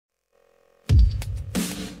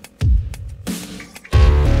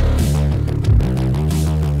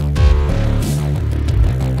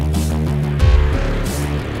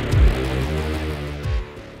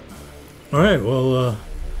All right, well,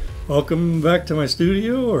 welcome back to my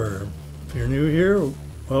studio, or if you're new here,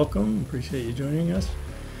 welcome. Appreciate you joining us.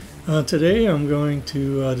 Today I'm going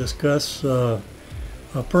to discuss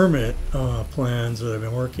permit plans that I've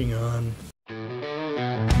been working on.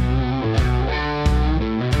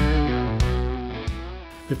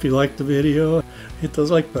 If you liked the video, hit those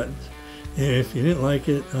like buttons. And if you didn't like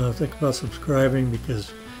it, think about subscribing,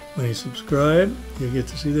 because when you subscribe, you get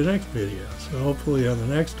to see the next video. So hopefully on the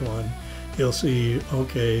next one, you'll see,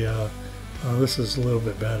 okay, this is a little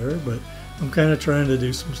bit better, but I'm kind of trying to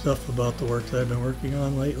do some stuff about the work that I've been working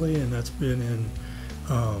on lately, and that's been in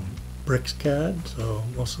BricsCAD. So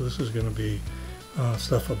most of this is going to be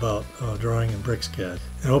stuff about drawing in BricsCAD.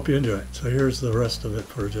 I hope you enjoy it. So here's the rest of it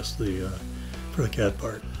for just the CAD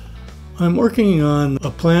part. I'm working on a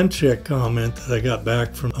plan check comment that I got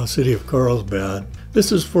back from City of Carlsbad.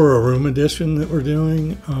 This is for a room addition that we're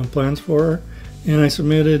doing plans for, and I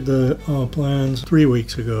submitted the plans 3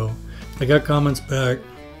 weeks ago. I got comments back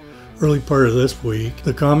early part of this week.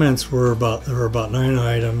 The comments were there were about 9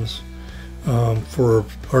 items for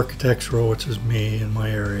architectural, which is me in my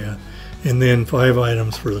area, and then 5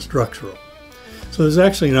 items for the structural. So it was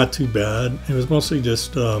actually not too bad. It was mostly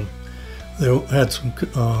just they had some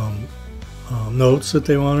notes that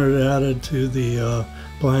they wanted added to the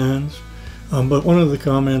plans. But one of the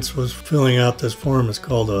comments was filling out this form. It's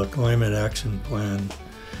called a climate action plan.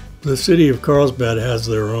 The City of Carlsbad has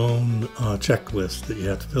their own checklist that you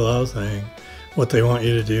have to fill out, saying what they want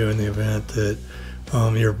you to do in the event that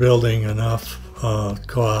you're building enough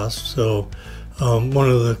cost. So one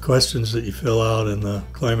of the questions that you fill out in the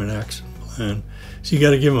climate action plan is you got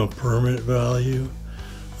to give them a permit value.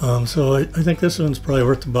 So I think this one's probably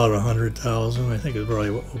worth about $100,000. I think is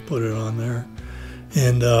probably what we'll put it on there.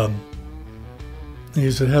 And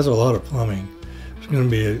it has a lot of plumbing. It's going to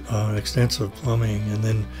be extensive plumbing, and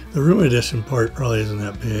then the room addition part probably isn't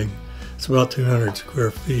that big. It's about 200 square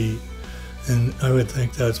feet, and I would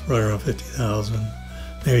think that's probably around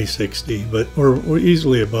 $50,000, maybe 60, but we're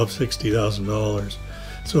easily above $60,000.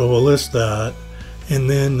 So we'll list that, and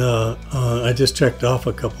then I just checked off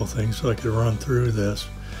a couple things so I could run through this.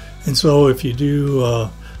 And so if you do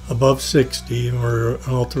above 60 or an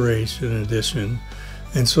alteration, addition,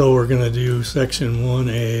 and so we're going to do section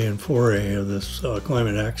 1A and 4A of this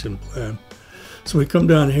climate action plan. So we come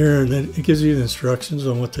down here, and then it gives you the instructions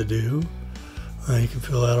on what to do. You can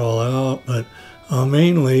fill that all out, but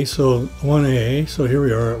mainly, so 1A, so here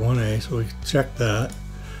we are at 1A, so we checked that.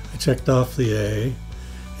 I checked off the A,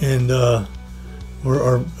 and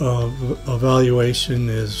our evaluation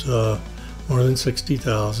is more than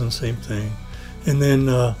 60,000, same thing. And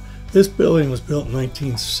then this building was built in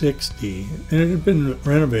 1960, and it had been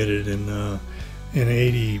renovated in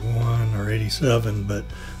 81 or 87, but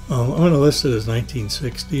I'm going to list it as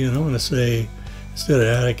 1960, and I'm going to say, instead of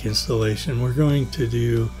attic installation, we're going to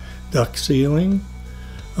do duct sealing,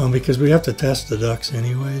 because we have to test the ducts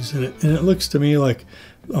anyways, and it looks to me like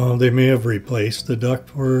they may have replaced the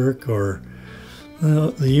ductwork, or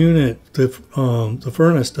the unit, the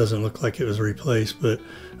furnace doesn't look like it was replaced, but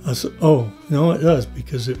oh, no, it does,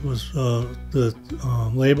 because it was the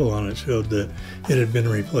label on it showed that it had been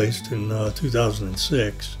replaced in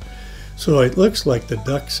 2006. So it looks like the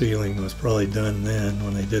duct sealing was probably done then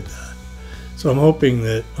when they did that. So I'm hoping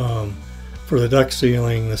that for the duct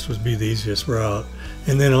sealing, this would be the easiest route.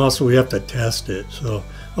 And then also we have to test it. So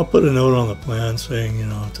I'll put a note on the plan saying,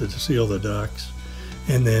 to seal the ducts,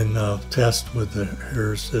 and then test with the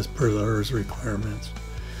HERS as per the HERS requirements.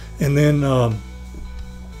 And then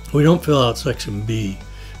we don't fill out section B.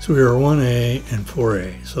 So we were 1A and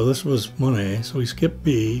 4A. So this was 1A, so we skip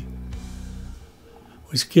B.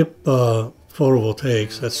 We skip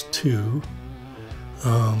photovoltaics, that's 2.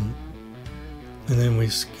 And then we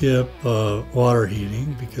skip water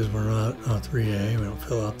heating, because we're not 3A, we don't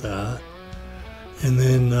fill out that. And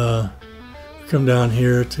then we come down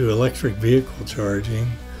here to electric vehicle charging.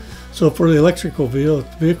 So for the electrical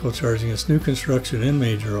vehicle charging, it's new construction and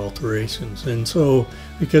major alterations. And so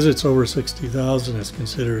because it's over 60,000, it's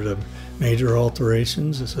considered a major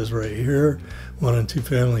alterations. It says right here, 1 and 2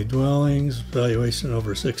 family dwellings, valuation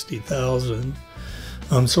over 60,000.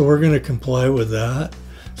 So we're going to comply with that.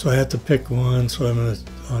 So I have to pick one, so I'm going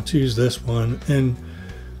to choose this one. And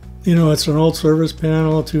it's an old service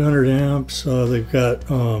panel, 200 amps. They've got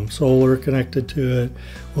solar connected to it.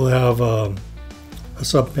 We'll have a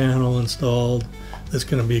sub panel installed that's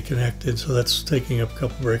going to be connected, so that's taking up a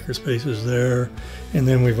couple breaker spaces there. And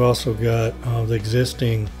then we've also got the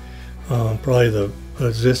existing, probably the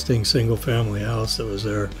existing single family house that was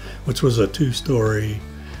there, which was a 2-story,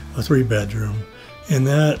 a 3-bedroom, and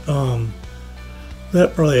that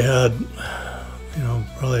that probably had,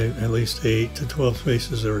 probably at least 8 to 12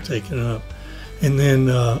 spaces that were taken up. And then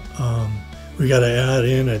we got to add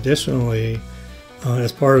in additionally,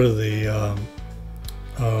 as part of the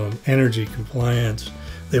energy compliance,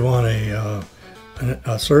 they want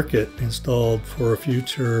a circuit installed for a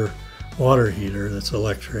future water heater that's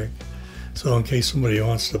electric. So in case somebody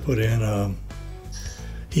wants to put in a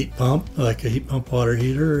heat pump, like a heat pump water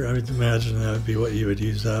heater, I would imagine that would be what you would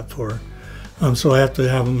use that for. So I have to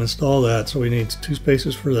have them install that, so we need 2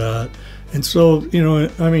 spaces for that. And so,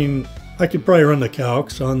 I could probably run the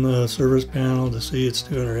calcs on the service panel to see it's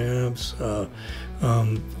 200 amps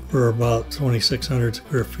for about 2,600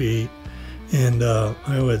 square feet. And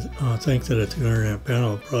I would think that a 200 amp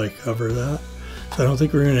panel would probably cover that. So I don't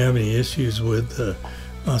think we're going to have any issues with the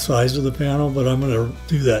size of the panel, but I'm going to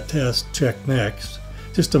do that test check next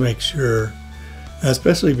just to make sure,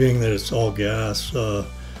 especially being that it's all gas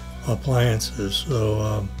appliances.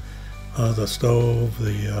 So the stove,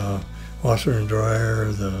 the washer and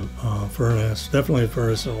dryer, the furnace, definitely the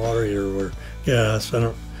furnace and water heater were gas.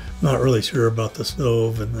 I'm not really sure about the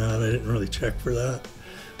stove and that. I didn't really check for that.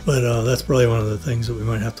 But that's probably one of the things that we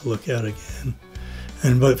might have to look at again.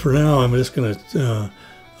 But for now, I'm just going to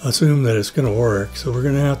assume that it's going to work. So we're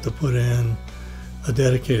going to have to put in a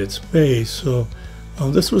dedicated space. So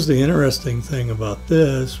this was the interesting thing about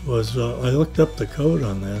this was I looked up the code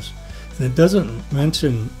on this, and it doesn't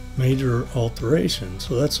mention major alterations.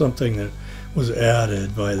 So that's something that was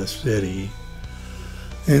added by the city.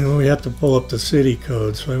 And we have to pull up the city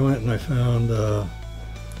code. So I went and I found the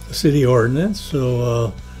city ordinance.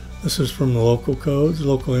 So this is from the local codes,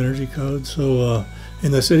 local energy codes. So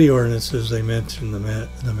in the city ordinances, they mention the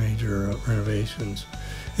major renovations.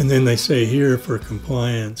 And then they say here for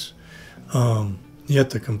compliance, you have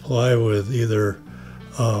to comply with either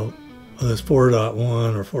this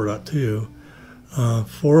 4.1 or 4.2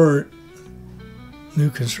 for new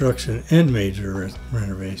construction and major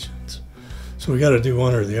renovations. So we got to do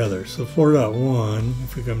one or the other. So 4.1,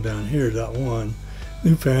 if we come down here, .1,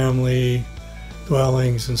 new family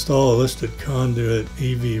dwellings, install a listed conduit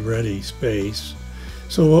EV ready space.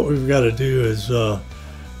 So what we've got to do is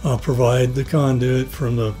provide the conduit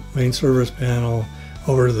from the main service panel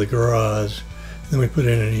over to the garage. Then we put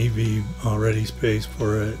in an EV ready space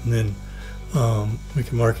for it, and then we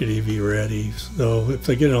can mark it EV ready. So if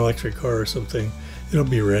they get an electric car or something, it'll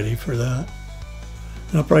be ready for that.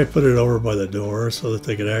 And I'll probably put it over by the door so that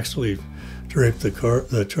they could actually drape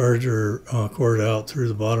the charger cord out through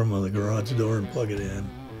the bottom of the garage door and plug it in. And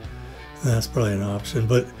that's probably an option.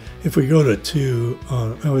 But if we go to 2,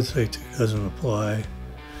 I would say 2 doesn't apply.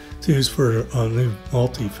 2 is for new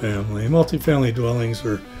multifamily. Multifamily dwellings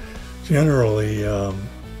are generally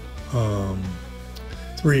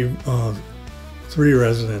 3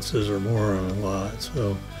 residences or more on a lot.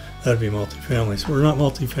 So that'd be multifamily. So we're not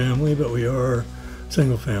multifamily, but we are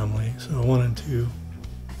single family. So 1 and 2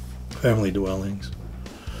 family dwellings.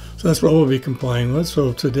 So that's what we'll be complying with.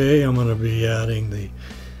 So today I'm going to be adding the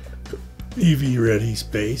EV ready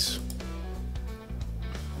space.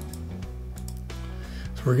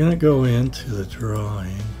 So we're going to go into the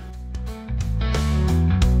drawing.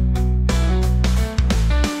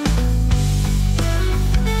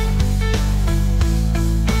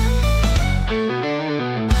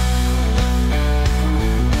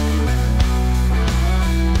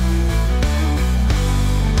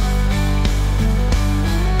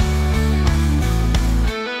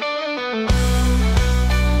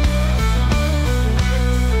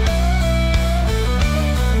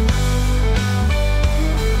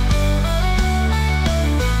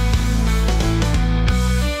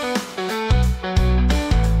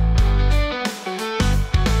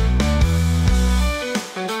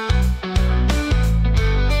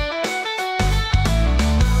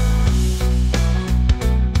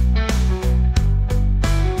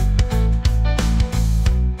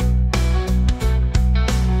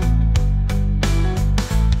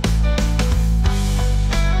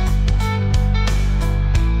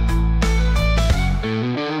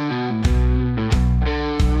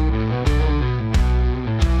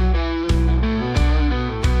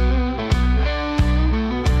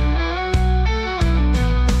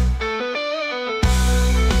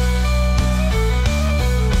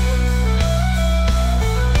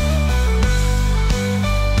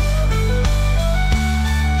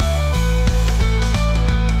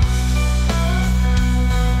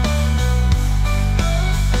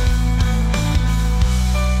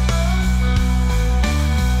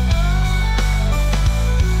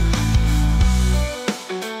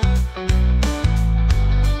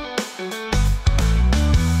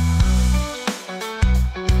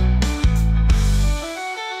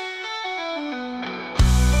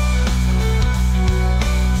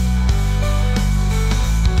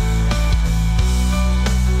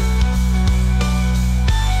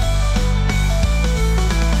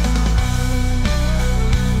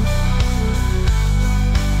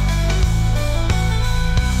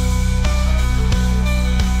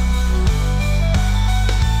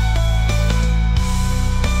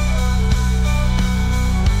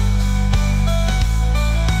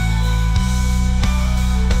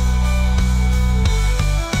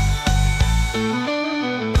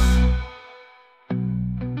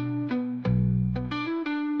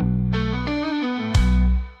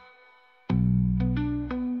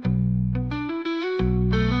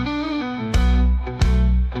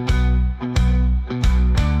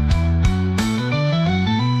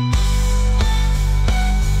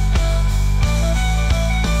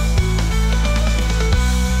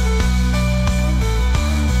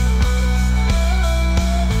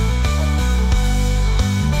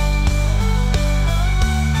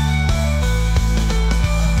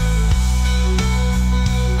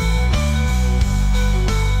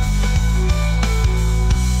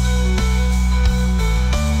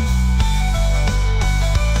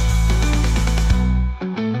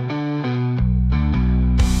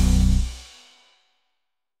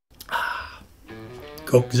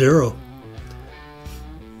 Coke Zero.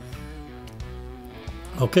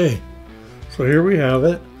 Okay, so here we have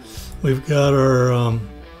it. We've got our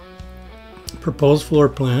proposed floor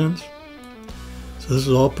plans. So this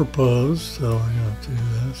is all proposed, so we're going to do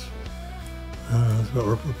this. That's what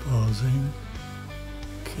we're proposing.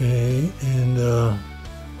 Okay, and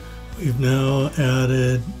we've now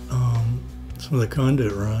added some of the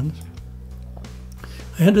conduit runs.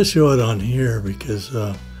 I had to show it on here because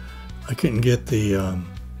I couldn't get the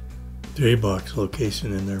J-box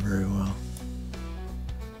location in there very well.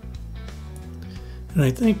 And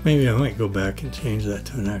I think maybe I might go back and change that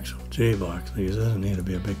to an actual J-box because it doesn't need to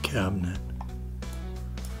be a big cabinet.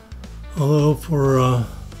 Although for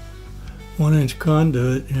 1-inch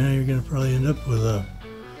conduit, yeah, you're going to probably end up with a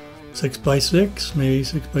 6x6, maybe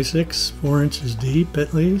 6x6, 4 inches deep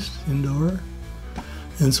at least, indoor.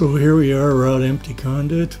 And so here we are, route empty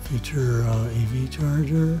conduit to feature EV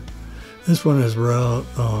charger. This one is route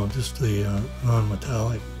just the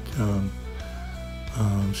non-metallic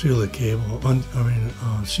shielded cable,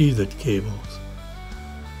 sheathed cables.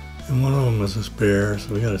 And one of them was a spare,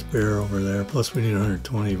 so we got a spare over there. Plus we need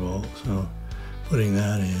 120 volts, so putting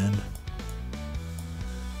that in.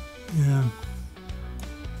 Yeah.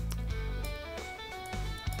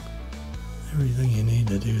 Everything you need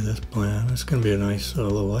to do this plan. It's going to be a nice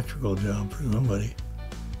little electrical job for somebody.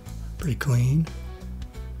 Pretty clean.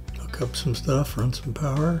 Hook up some stuff, run some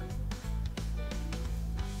power.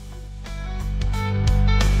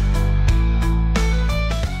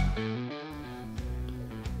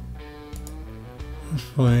 Let's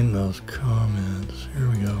find those comments. Here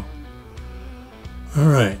we go. All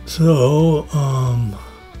right, so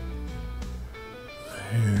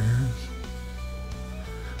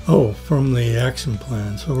from the action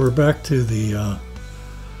plan. So we're back to the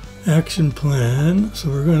action plan. So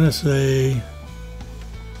we're going to say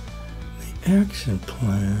the action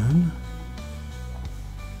plan.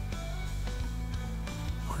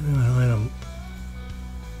 We're doing item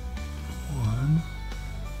 1.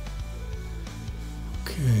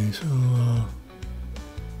 Okay, so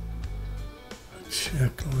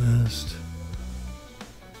checklist.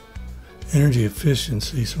 Energy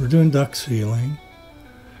efficiency. So we're doing duct sealing.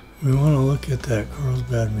 We want to look at that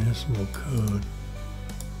Carlsbad Municipal Code.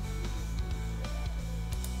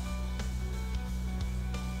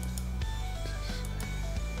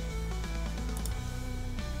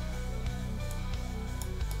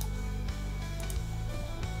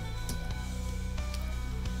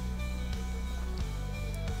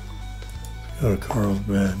 Go to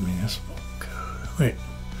Carlsbad Municipal Code. Wait,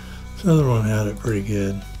 this other one had it pretty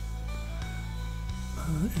good.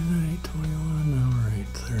 821, now we're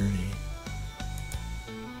 830.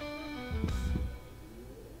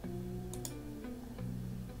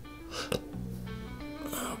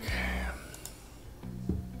 Okay.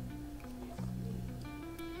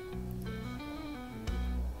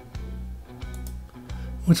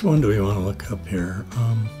 Which one do we want to look up here?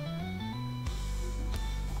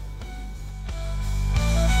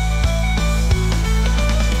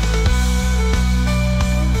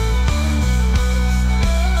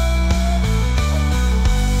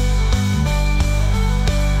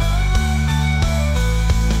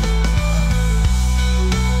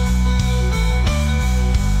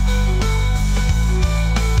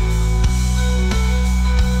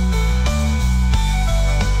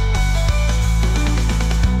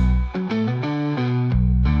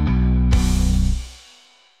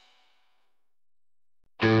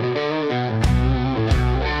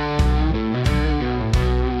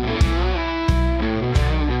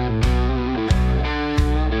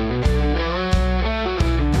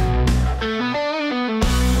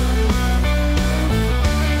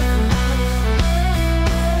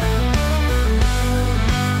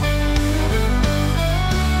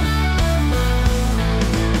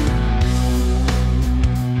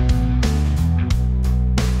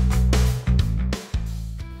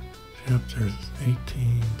 Chapter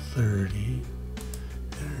 1830,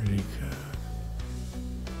 Energy Code.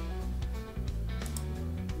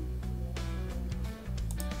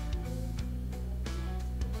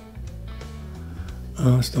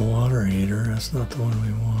 Oh, it's the water heater. That's not the one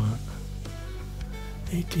we want.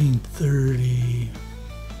 1830.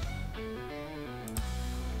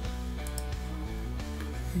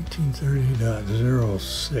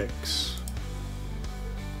 1830.06.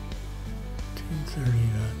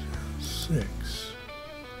 1830.06.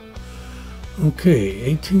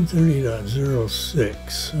 Okay,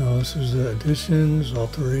 1830.06. So this is the additions,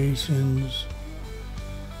 alterations.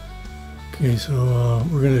 Okay, so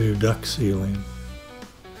we're going to do duct sealing.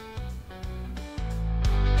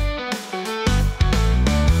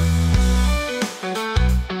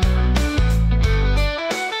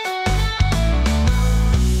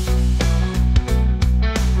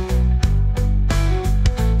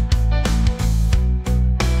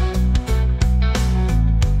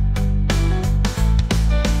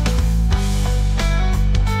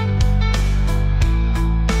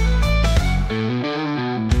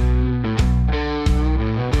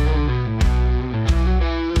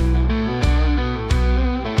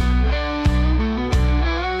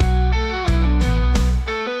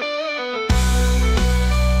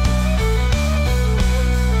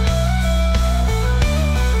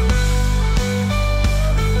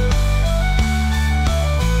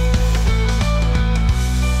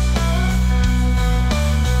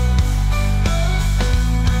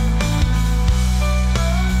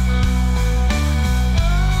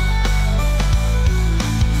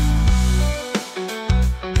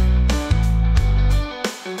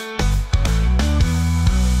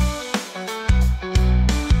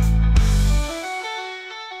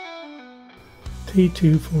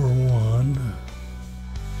 T241.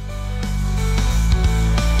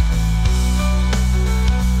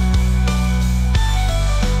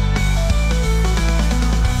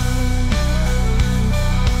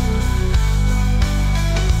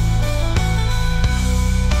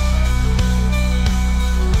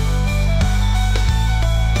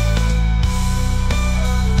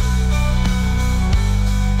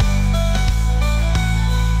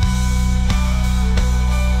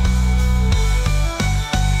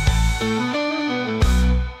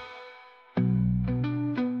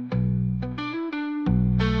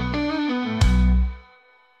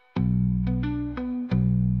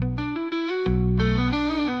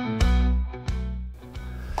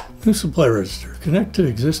 New supply register. Connect to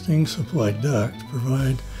existing supply duct.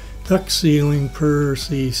 Provide duct ceiling per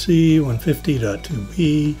CC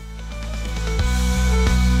 150.2b.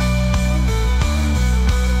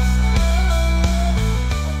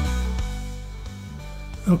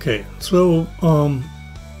 Okay, so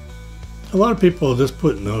a lot of people just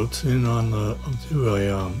put notes in on the do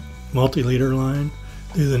a multi-liter line,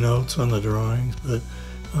 do the notes on the drawings, but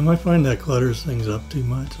I find that clutters things up too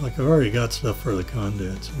much. Like I've already got stuff for the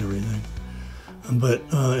conduits and everything. But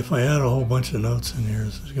if I add a whole bunch of notes in here,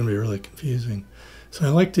 this is going to be really confusing. So I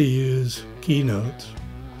like to use keynotes.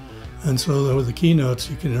 And so with the keynotes,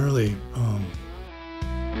 you can really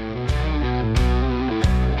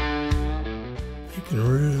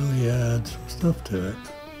add some stuff to it.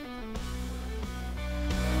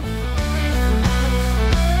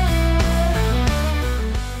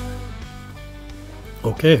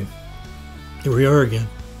 Okay, here we are again.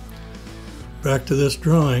 Back to this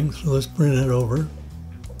drawing, so let's print it over.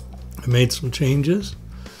 I made some changes.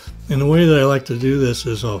 And the way that I like to do this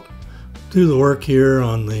is I'll do the work here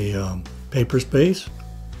on the paper space.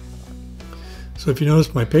 So if you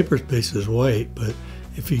notice, my paper space is white, but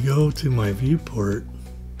if you go to my viewport,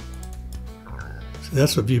 so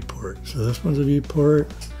that's a viewport. So this one's a viewport,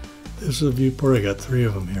 this is a viewport, I got 3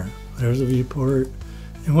 of them here. There's a viewport.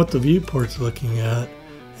 And what the viewport's looking at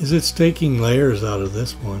is it's taking layers out of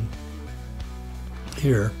this one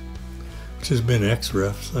here, which has been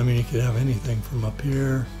XREF. So, I mean, you could have anything from up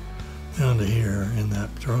here down to here in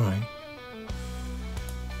that drawing.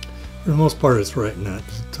 For the most part, it's right in that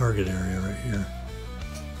target area right here.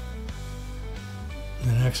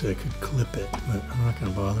 And actually, I could clip it, but I'm not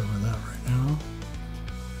going to bother with that right now.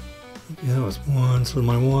 Okay, that was 1. So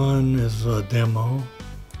my 1 is a demo.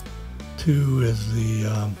 2 is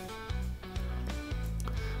the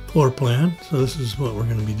floor plan. So this is what we're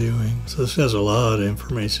going to be doing. So this has a lot of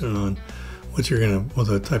information on what you're going to, well,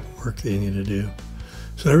 the type of work that you need to do.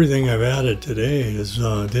 So everything I've added today is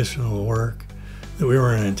additional work that we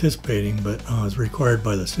weren't anticipating, but is required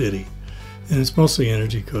by the city. And it's mostly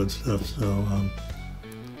energy code stuff, so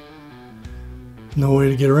no way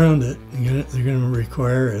to get around it. They're going to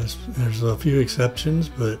require it. There's a few exceptions,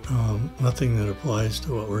 but nothing that applies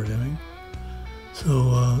to what we're doing.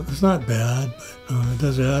 So it's not bad, but it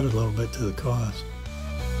does add a little bit to the cost.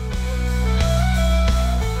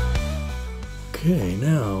 Okay,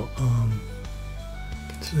 now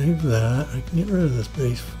I can save that. I can get rid of this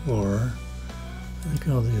base floor. I think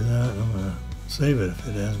I'll do that. I'm going to save it if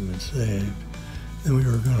it hasn't been saved. Then we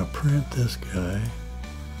were going to print this guy.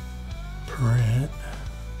 Print.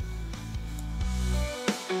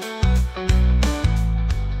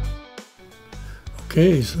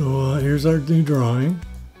 Okay, so here's our new drawing,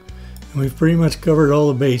 and we've pretty much covered all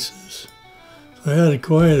the bases. So I added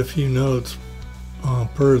quite a few notes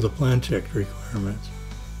per the plan check requirements.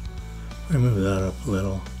 I move that up a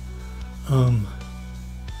little.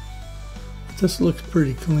 This looks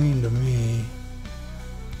pretty clean to me.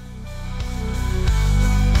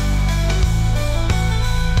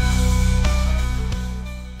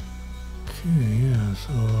 Okay, yeah,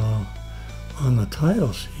 so on the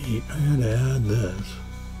title sheet, I had to add this.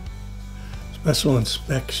 Special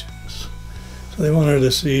inspections. So they wanted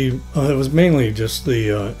to see, it was mainly just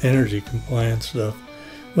the energy compliance stuff,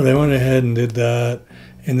 but I went ahead and did that,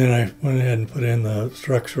 and then I went ahead and put in the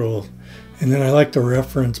structural, and then I like to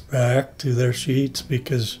reference back to their sheets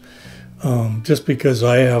because just because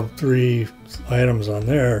I have 3 items on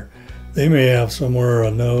there, they may have somewhere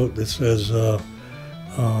a note that says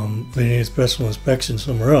they need special inspection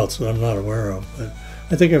somewhere else that I'm not aware of, but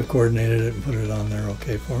I think I've coordinated it and put it on there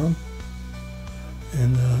okay for them.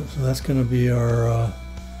 And so that's going to be our,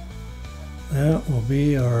 that will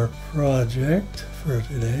be our project for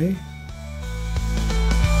today.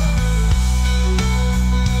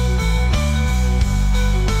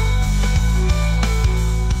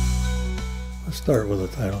 Let's start with a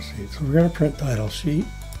title sheet. So we're going to print title sheet.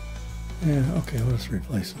 Yeah, okay, let's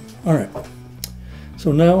replace them. All right.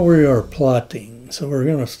 So now we are plotting. So we're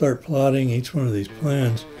going to start plotting each one of these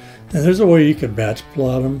plans. And there's a way you could batch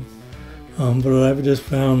plot them. But I've just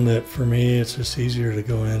found that for me, it's just easier to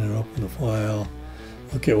go in and open the file,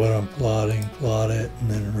 look at what I'm plotting, plot it, and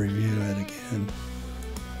then review it again.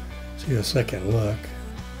 See a second look.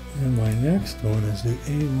 And my next one is the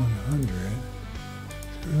A100.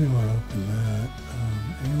 So I really want to open that.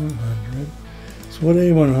 A100. So what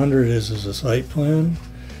A100 is a site plan.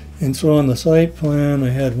 And so on the site plan, I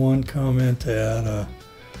had one comment to add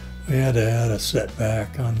we had to add a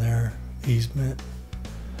setback on there, easement.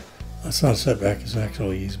 That's not a setback, it's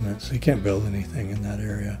actual easement. So you can't build anything in that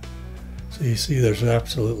area. So you see there's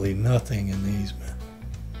absolutely nothing in the easement.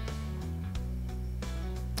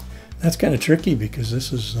 That's kind of tricky because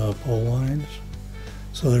this is pole lines.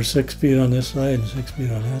 So there's 6 feet on this side and 6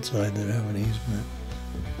 feet on that side that have an easement.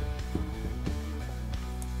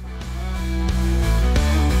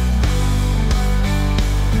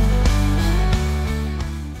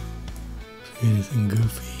 See anything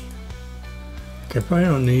goofy? Okay, I probably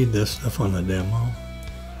don't need this stuff on the demo.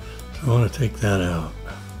 So I want to take that out.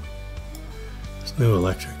 This new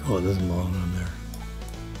electrical, it doesn't belong on there.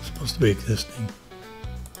 It's supposed to be existing.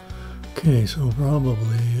 Okay, so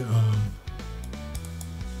probably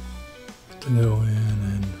to go in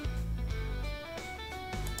and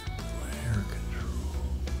layer control.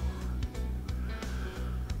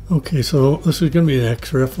 Okay, so this is going to be an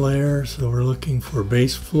XREF layer, so we're looking for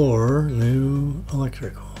base floor, new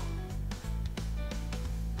electrical.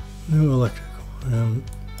 New electrical. And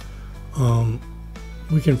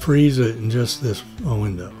we can freeze it in just this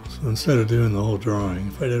window. So instead of doing the whole drawing,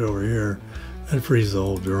 if I did over here, I'd freeze the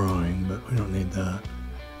whole drawing, but we don't need that.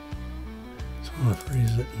 So I want to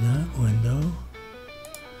freeze it in that window.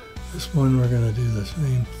 This one we're going to do the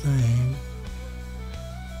same thing.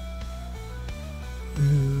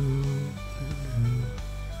 New.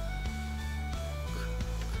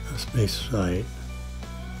 That's base site.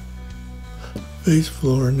 Base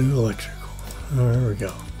floor, new electrical. Oh, there we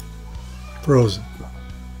go. Frozen.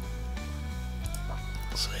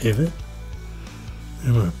 Save it.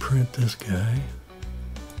 I'm going to print this guy.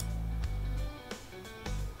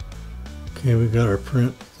 Okay, we got our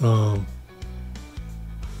print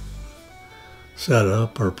set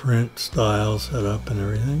up, our print style set up and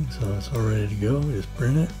everything, so it's all ready to go. We just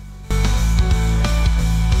print it.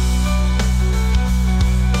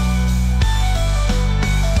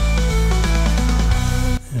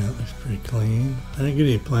 Yeah, it looks pretty clean. I didn't get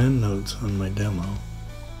any plan notes on my demo.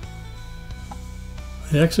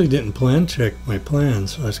 I actually didn't plan check my plan,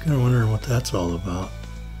 so I was kind of wondering what that's all about.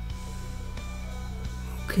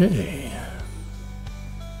 Okay.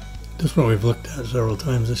 This one we've looked at several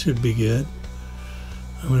times. This should be good.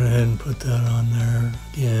 I went ahead and put that on there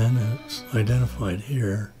again. It's identified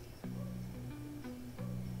here.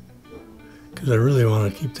 Because I really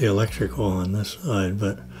want to keep the electrical on this side,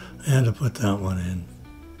 but I had to put that one in.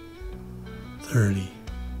 30.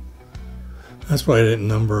 That's why I didn't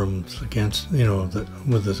number them against, you know,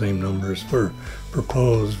 with the same numbers for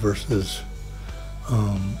proposed versus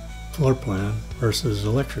floor plan versus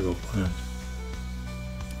electrical plan.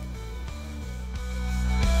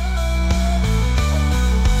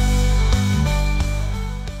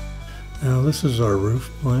 Now this is our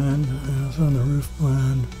roof plan. It's on the roof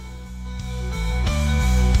plan.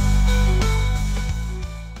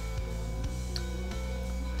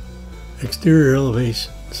 Exterior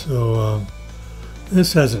elevation. So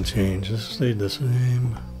this hasn't changed. This stayed the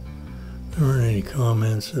same. There weren't any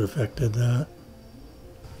comments that affected that.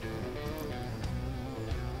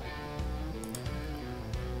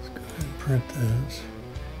 Let's go ahead and print this.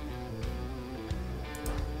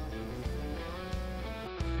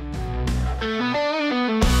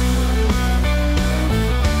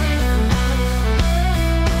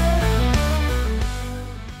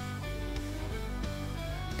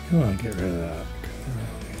 Come on, get rid of that.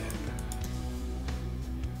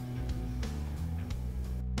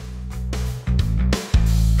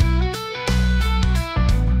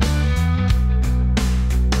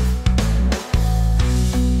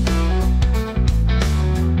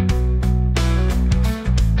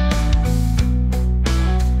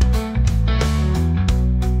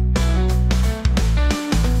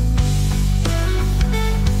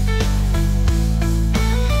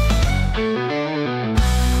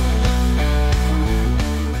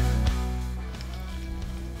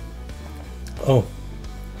 Oh,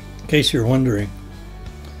 in case you're wondering,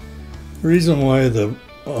 the reason why the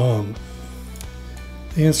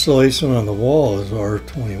installation on the wall is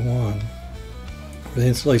R21, or the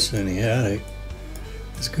installation in the attic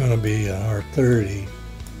is going to be an R30.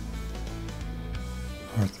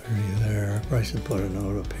 R30 there. I probably should put a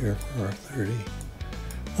note up here for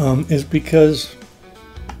R30. Is because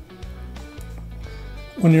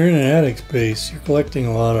when you're in an attic space, you're collecting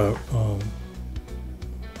a lot of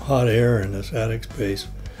hot air in this attic space,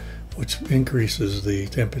 which increases the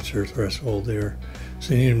temperature threshold there.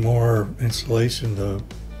 So you need more insulation to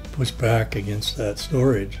push back against that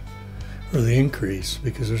storage or the increase,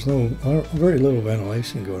 because there's very little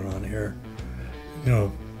ventilation going on here. You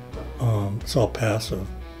know, it's all passive,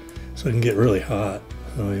 so it can get really hot.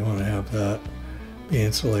 So you want to have that be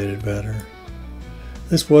insulated better.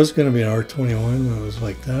 This was going to be an R21 when it was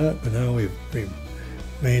like that, but now we've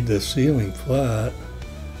made the ceiling flat.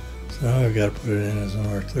 So now I've got to put it in as an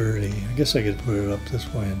R30. I guess I could put it up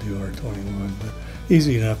this way and do R21, but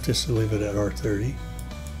easy enough just to leave it at R30.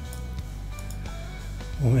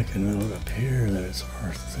 We'll make a note up here that it's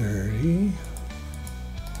R30.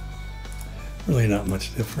 Really not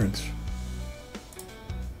much difference.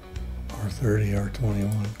 R30,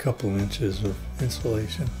 R21, couple inches of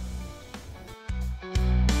insulation.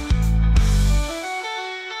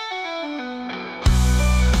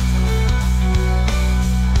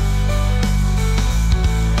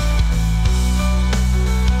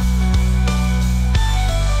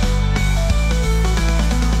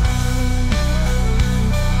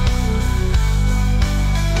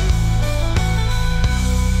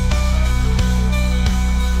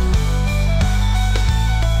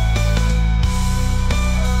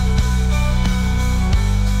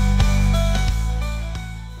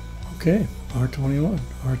 Okay, R21,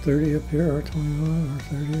 R30 up here, R21,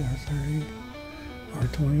 R30, R30,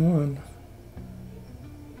 R21.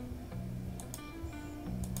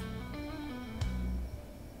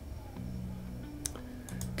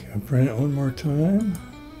 Okay, I'll print it one more time.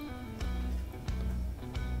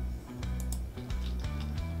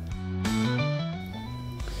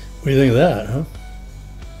 What do you think of that, huh?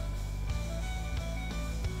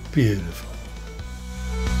 Beautiful.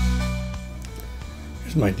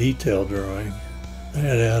 Here's my detail drawing. I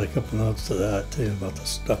had to add a couple notes to that too about the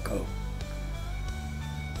stucco.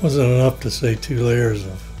 Wasn't enough to say 2 layers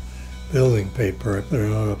of building paper. I put a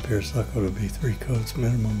note up here, stucco to be 3 coats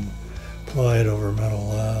minimum, applied over metal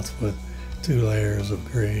lath with 2 layers of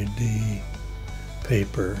grade D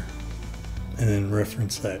paper, and then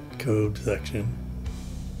reference that code section.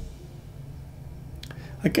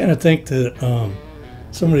 I kind of think that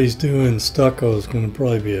somebody's doing stucco is going to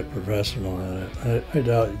probably be a professional at it. I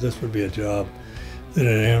doubt this would be a job that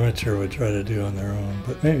an amateur would try to do on their own,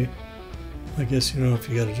 but maybe. I guess, you know, if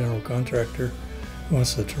you got a general contractor who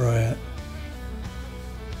wants to try it.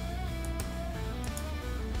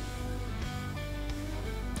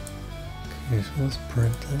 Okay, so let's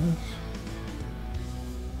print this.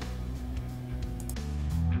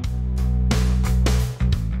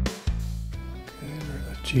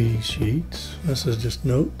 G sheets. This is just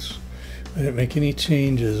notes. I didn't make any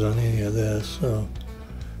changes on any of this, so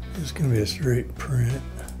it's going to be a straight print.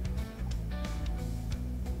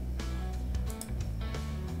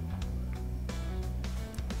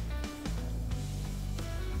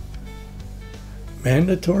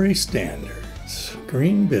 Mandatory standards.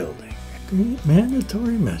 Green building. Green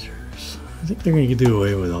mandatory measures. I think they're going to do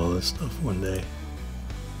away with all this stuff one day.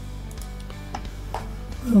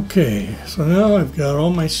 Okay, so now I've got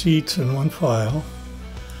all my sheets in one file.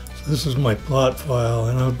 So this is my plot file,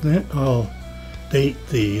 and I'll date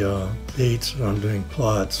the dates that I'm doing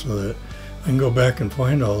plots so that I can go back and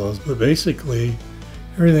find all those. But basically,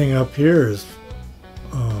 everything up here is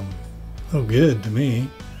no good to me,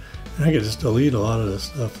 and I could just delete a lot of this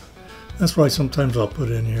stuff. That's why sometimes I'll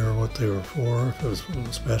put in here what they were for if it was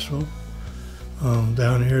something special.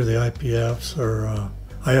 Down here, the IPFs or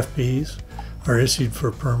IFPs are issued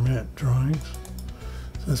for permit drawings.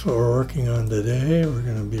 So that's what we're working on today. We're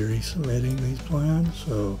going to be resubmitting these plans,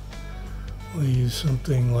 so we'll use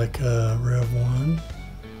something like Rev 1.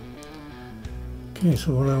 Okay,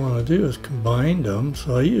 so what I want to do is combine them.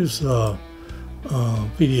 So I use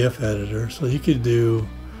PDF editor, so you could do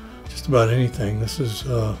just about anything. This is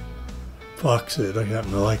Foxit. I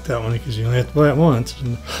happen to like that one because you only have to buy it once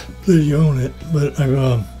and then you own it. But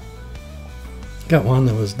I've got one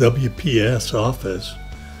that was WPS Office.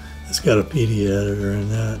 It's got a PD editor in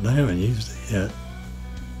that, and I haven't used it yet.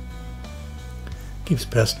 Keeps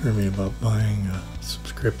pestering me about buying a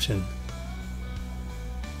subscription.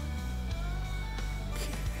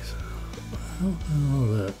 Okay, so I don't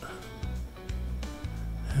know that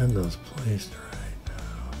I have those placed right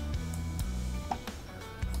now.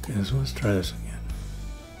 Okay, so let's try this again.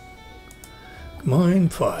 Combine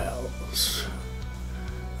files.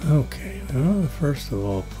 Okay, well, first of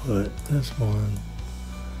all, put this one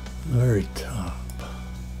at the very top.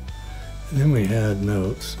 And then we had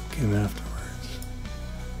notes that came afterwards.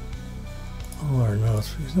 All our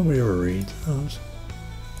notes, because nobody ever reads those.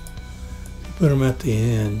 If you put them at the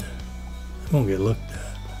end, they won't get looked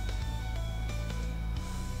at.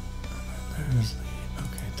 And there's the,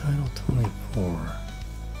 okay, Title 24.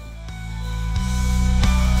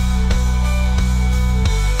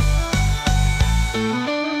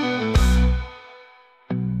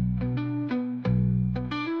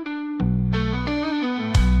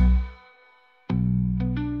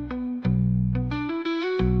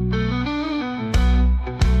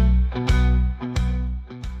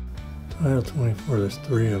 Title 24, there's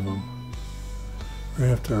 3 of them. Right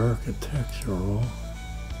after architectural.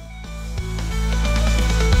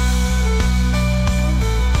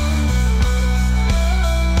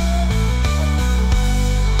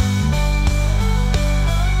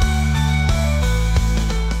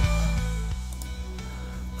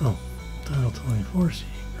 Oh, Title 24 sheet,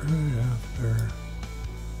 right after.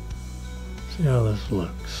 See how this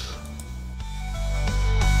looks.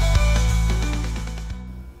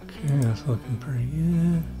 Okay, that's looking pretty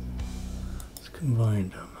good. Let's combine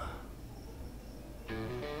them.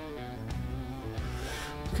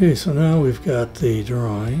 Okay, so now we've got the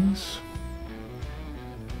drawings.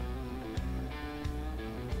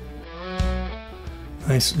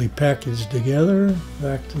 Nicely packaged together,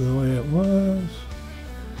 back to the way it was.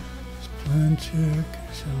 Just plan check,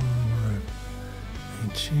 show them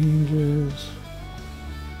any changes.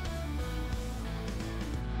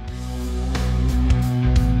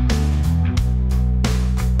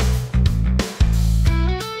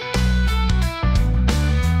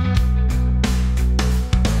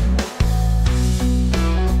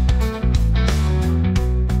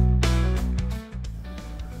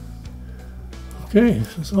 Okay,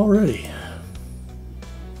 it's all ready.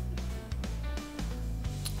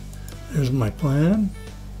 There's my plan.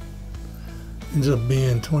 Ends up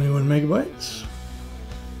being 21 megabytes.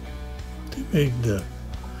 Too big to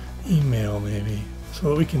email maybe. So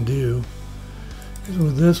what we can do is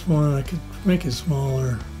with this one I could make it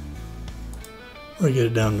smaller or get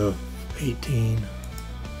it down to 18.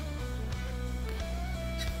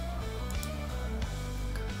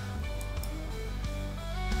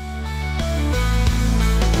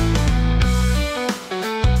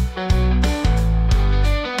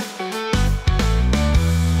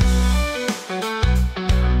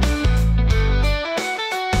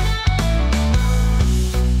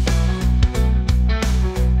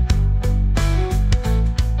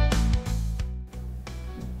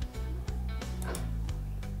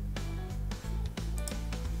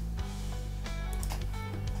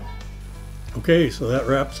 Okay, so that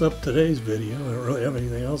wraps up today's video. I don't really have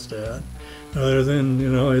anything else to add other than,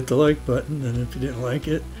 hit the like button, and if you didn't like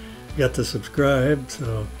it, you got to subscribe.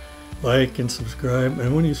 So like and subscribe,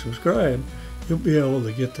 and when you subscribe, you'll be able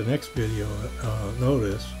to get the next video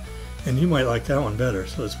notice, and you might like that one better.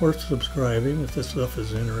 So it's worth subscribing if this stuff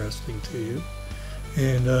is interesting to you.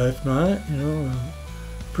 And if not,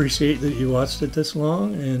 appreciate that you watched it this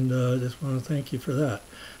long, and just want to thank you for that.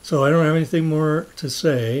 So I don't have anything more to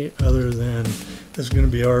say other than this is going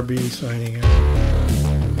to be RB signing out.